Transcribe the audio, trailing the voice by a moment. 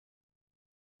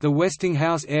The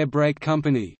Westinghouse Air Brake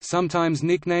Company, sometimes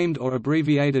nicknamed or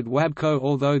abbreviated WABCO,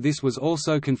 although this was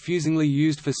also confusingly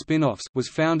used for spin-offs, was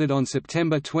founded on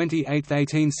September 28,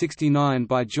 1869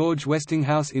 by George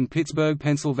Westinghouse in Pittsburgh,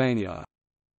 Pennsylvania.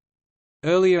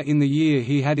 Earlier in the year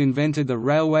he had invented the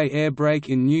railway air brake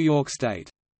in New York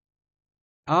State.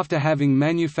 After having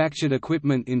manufactured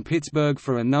equipment in Pittsburgh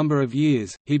for a number of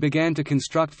years, he began to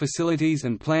construct facilities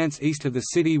and plants east of the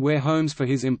city where homes for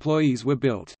his employees were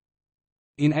built.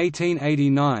 In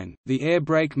 1889, the air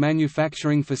brake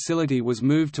manufacturing facility was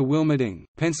moved to Wilmerding,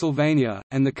 Pennsylvania,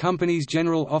 and the company's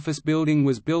general office building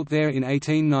was built there in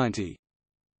 1890.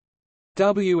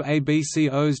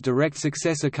 WABCO's direct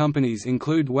successor companies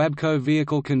include WABCO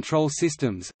Vehicle Control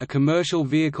Systems, a commercial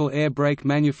vehicle air brake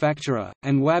manufacturer,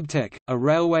 and Wabtec, a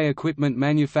railway equipment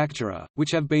manufacturer,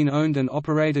 which have been owned and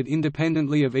operated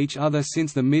independently of each other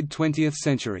since the mid-20th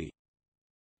century.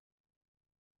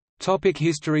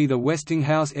 History. The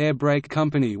Westinghouse Air Brake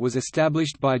Company was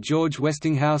established by George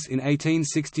Westinghouse in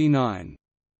 1869.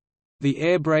 The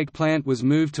air brake plant was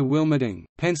moved to Wilmerding,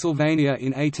 Pennsylvania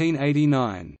in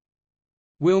 1889.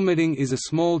 Wilmerding is a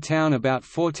small town about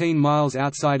 14 miles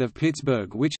outside of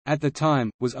Pittsburgh which, at the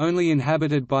time, was only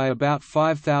inhabited by about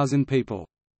 5,000 people.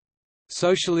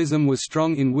 Socialism was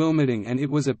strong in Wilmerding and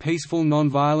it was a peaceful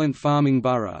non-violent farming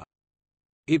borough.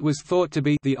 It was thought to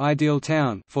be the ideal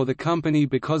town for the company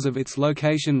because of its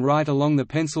location right along the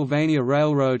Pennsylvania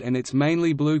Railroad and its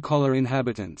mainly blue-collar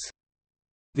inhabitants.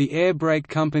 The Air Brake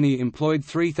Company employed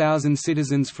 3,000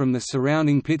 citizens from the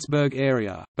surrounding Pittsburgh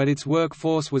area, but its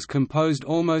workforce was composed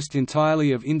almost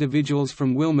entirely of individuals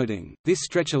from Wilmerding. This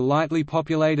stretch of lightly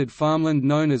populated farmland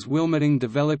known as Wilmerding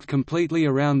developed completely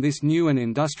around this new and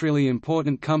industrially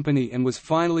important company and was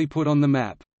finally put on the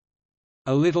map.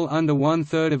 A little under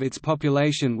one-third of its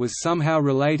population was somehow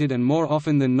related, and more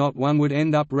often than not one would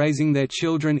end up raising their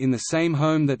children in the same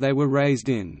home that they were raised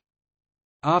in.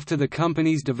 After the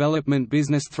company's development,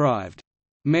 business thrived.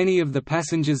 Many of the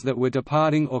passengers that were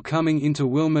departing or coming into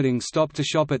Wilmerding stopped to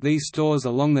shop at these stores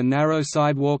along the narrow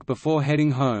sidewalk before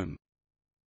heading home.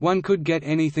 One could get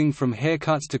anything from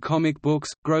haircuts to comic books,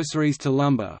 groceries to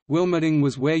lumber. Wilmerding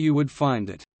was where you would find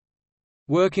it.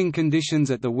 Working conditions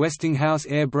at the Westinghouse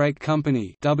Air Brake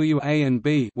Company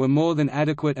 (WA&B) were more than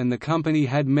adequate, and the company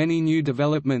had many new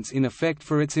developments in effect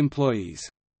for its employees.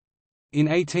 In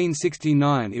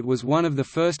 1869 it was one of the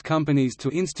first companies to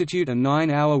institute a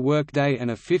 9-hour workday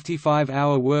and a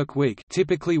 55-hour work week.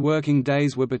 Typically working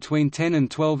days were between 10 and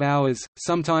 12 hours,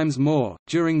 sometimes more,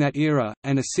 during that era,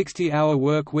 and a 60-hour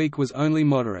work week was only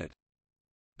moderate.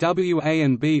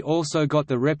 WA&B also got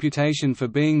the reputation for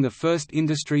being the first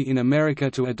industry in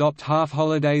America to adopt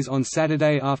half-holidays on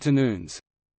Saturday afternoons.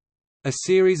 A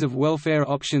series of welfare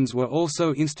options were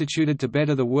also instituted to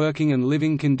better the working and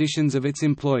living conditions of its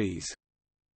employees.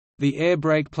 The air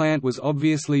brake plant was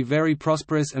obviously very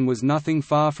prosperous and was nothing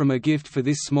far from a gift for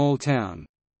this small town.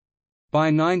 By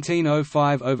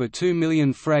 1905 over 2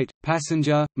 million freight,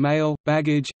 passenger, mail,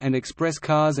 baggage, and express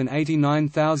cars and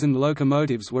 89,000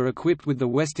 locomotives were equipped with the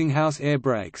Westinghouse air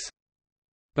brakes.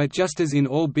 But just as in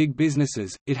all big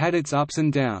businesses, it had its ups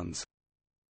and downs.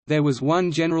 There was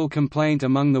one general complaint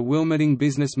among the Wilmerding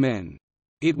businessmen.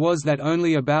 It was that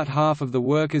only about half of the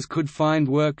workers could find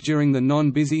work during the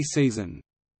non-busy season.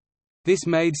 This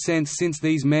made sense since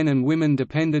these men and women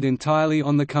depended entirely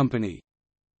on the company.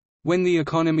 When the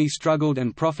economy struggled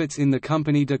and profits in the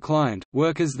company declined,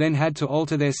 workers then had to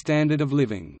alter their standard of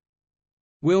living.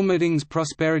 Wilmerding's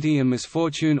prosperity and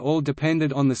misfortune all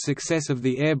depended on the success of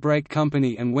the air brake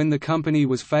company, and when the company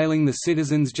was failing the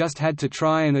citizens just had to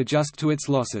try and adjust to its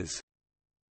losses.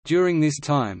 During this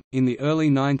time, in the early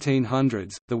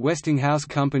 1900s, the Westinghouse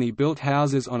Company built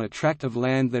houses on a tract of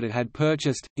land that it had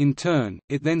purchased. In turn,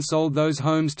 it then sold those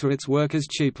homes to its workers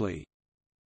cheaply.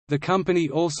 The company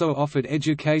also offered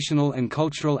educational and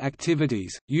cultural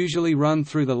activities, usually run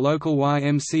through the local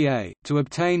YMCA, to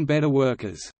obtain better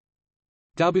workers.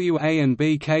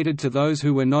 WA&B catered to those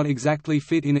who were not exactly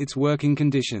fit in its working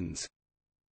conditions.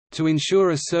 To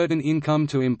ensure a certain income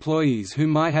to employees who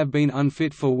might have been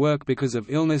unfit for work because of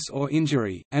illness or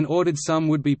injury, an ordered sum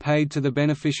would be paid to the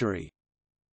beneficiary.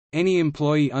 Any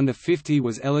employee under 50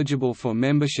 was eligible for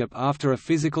membership after a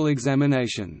physical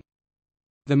examination.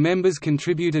 The members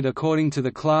contributed according to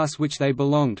the class which they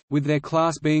belonged, with their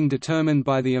class being determined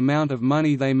by the amount of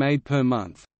money they made per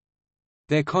month.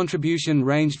 Their contribution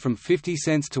ranged from 50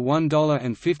 cents to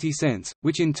 $1.50,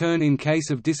 which in turn in case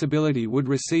of disability would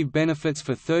receive benefits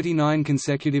for 39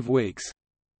 consecutive weeks.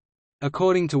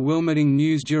 According to Wilmerding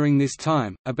News, during this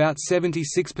time, about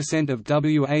 76% of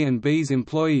WA&B's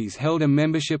employees held a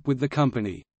membership with the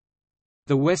company.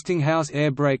 The Westinghouse Air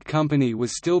Brake Company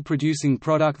was still producing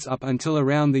products up until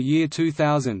around the year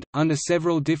 2000, under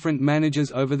several different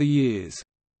managers over the years.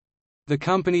 The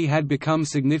company had become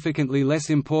significantly less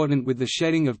important with the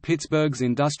shedding of Pittsburgh's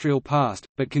industrial past,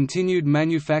 but continued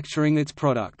manufacturing its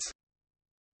products.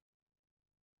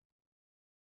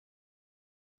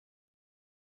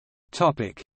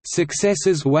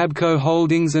 Successors: WABCO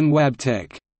Holdings and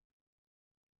Wabtec.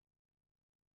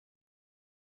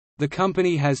 The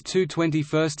company has two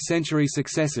 21st-century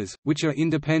successors, which are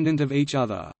independent of each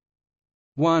other.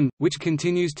 One, which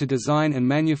continues to design and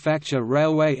manufacture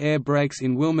railway air brakes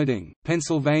in Wilmerding,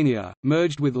 Pennsylvania,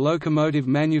 merged with locomotive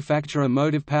manufacturer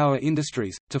Motive Power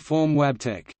Industries, to form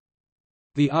Wabtec.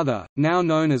 The other, now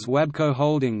known as WABCO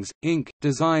Holdings, Inc.,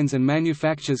 designs and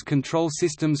manufactures control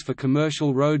systems for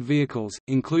commercial road vehicles,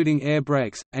 including air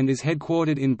brakes, and is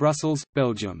headquartered in Brussels,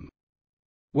 Belgium.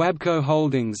 WABCO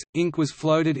Holdings, Inc. was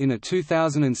floated in a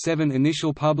 2007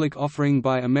 initial public offering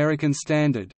by American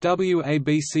Standard,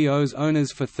 WABCO's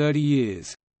owners for 30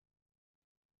 years.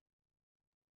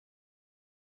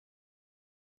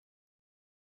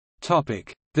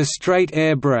 The straight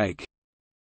air brake.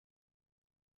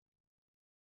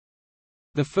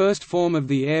 The first form of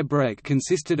the air brake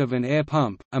consisted of an air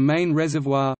pump, a main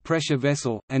reservoir pressure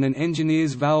vessel, and an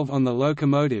engineer's valve on the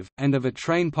locomotive, and of a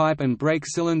train pipe and brake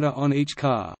cylinder on each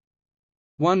car.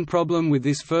 One problem with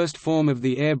this first form of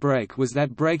the air brake was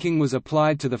that braking was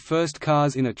applied to the first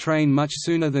cars in a train much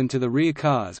sooner than to the rear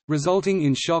cars, resulting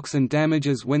in shocks and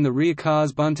damages when the rear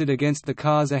cars bunted against the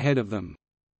cars ahead of them.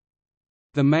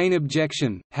 The main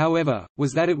objection, however,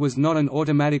 was that it was not an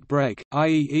automatic brake,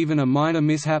 i.e. even a minor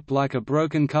mishap like a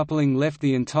broken coupling left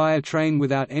the entire train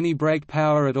without any brake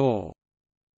power at all.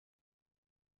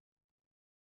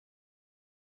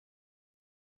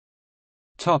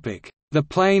 The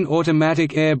plain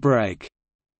automatic air brake.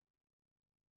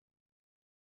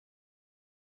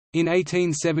 In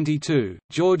 1872,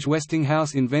 George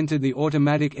Westinghouse invented the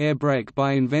automatic air brake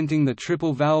by inventing the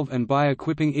triple valve and by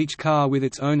equipping each car with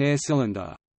its own air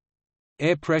cylinder.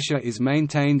 Air pressure is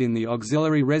maintained in the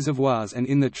auxiliary reservoirs and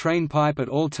in the train pipe at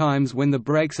all times when the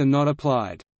brakes are not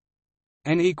applied.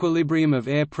 An equilibrium of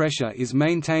air pressure is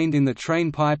maintained in the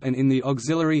train pipe and in the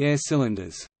auxiliary air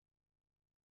cylinders.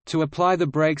 To apply the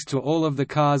brakes to all of the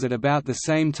cars at about the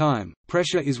same time,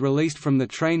 pressure is released from the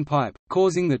train pipe,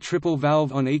 causing the triple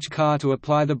valve on each car to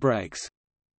apply the brakes.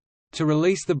 To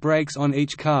release the brakes on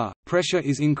each car, pressure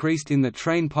is increased in the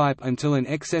train pipe until an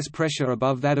excess pressure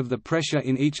above that of the pressure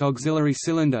in each auxiliary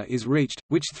cylinder is reached,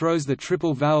 which throws the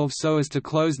triple valve so as to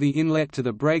close the inlet to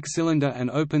the brake cylinder and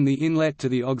open the inlet to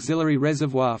the auxiliary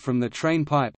reservoir from the train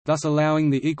pipe, thus allowing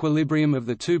the equilibrium of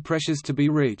the two pressures to be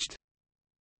reached.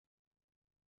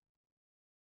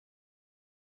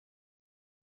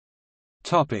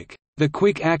 The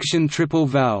quick-action triple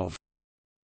valve.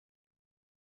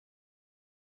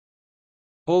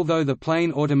 Although the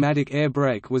plain automatic air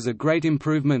brake was a great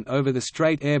improvement over the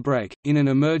straight air brake, in an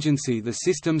emergency the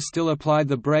system still applied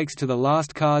the brakes to the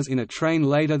last cars in a train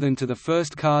later than to the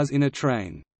first cars in a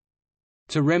train.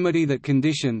 To remedy that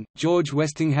condition, George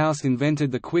Westinghouse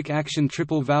invented the quick-action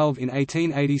triple valve in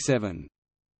 1887.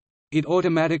 It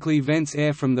automatically vents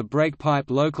air from the brake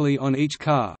pipe locally on each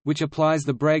car, which applies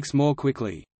the brakes more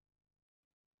quickly.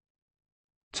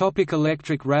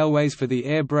 Electric railways. For the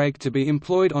air brake to be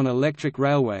employed on electric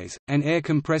railways, an air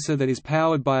compressor that is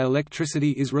powered by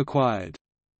electricity is required.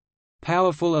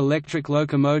 Powerful electric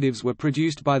locomotives were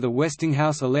produced by the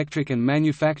Westinghouse Electric and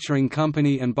Manufacturing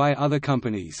Company and by other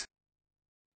companies.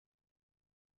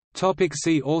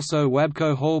 See also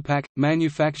WABCO Haulpak,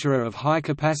 manufacturer of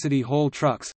high-capacity haul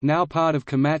trucks, now part of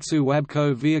Komatsu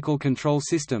WABCO Vehicle Control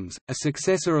Systems, a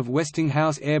successor of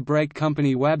Westinghouse Air Brake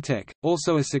Company Wabtec,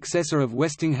 also a successor of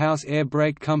Westinghouse Air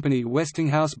Brake Company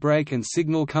Westinghouse Brake and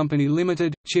Signal Company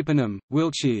Limited, Chippenham,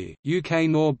 Wiltshire, UK.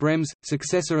 Nor Brems,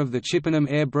 successor of the Chippenham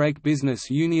Air Brake business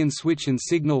Union Switch and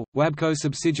Signal, WABCO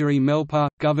subsidiary Melpa,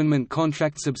 government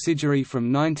contract subsidiary from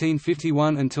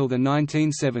 1951 until the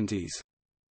 1970s.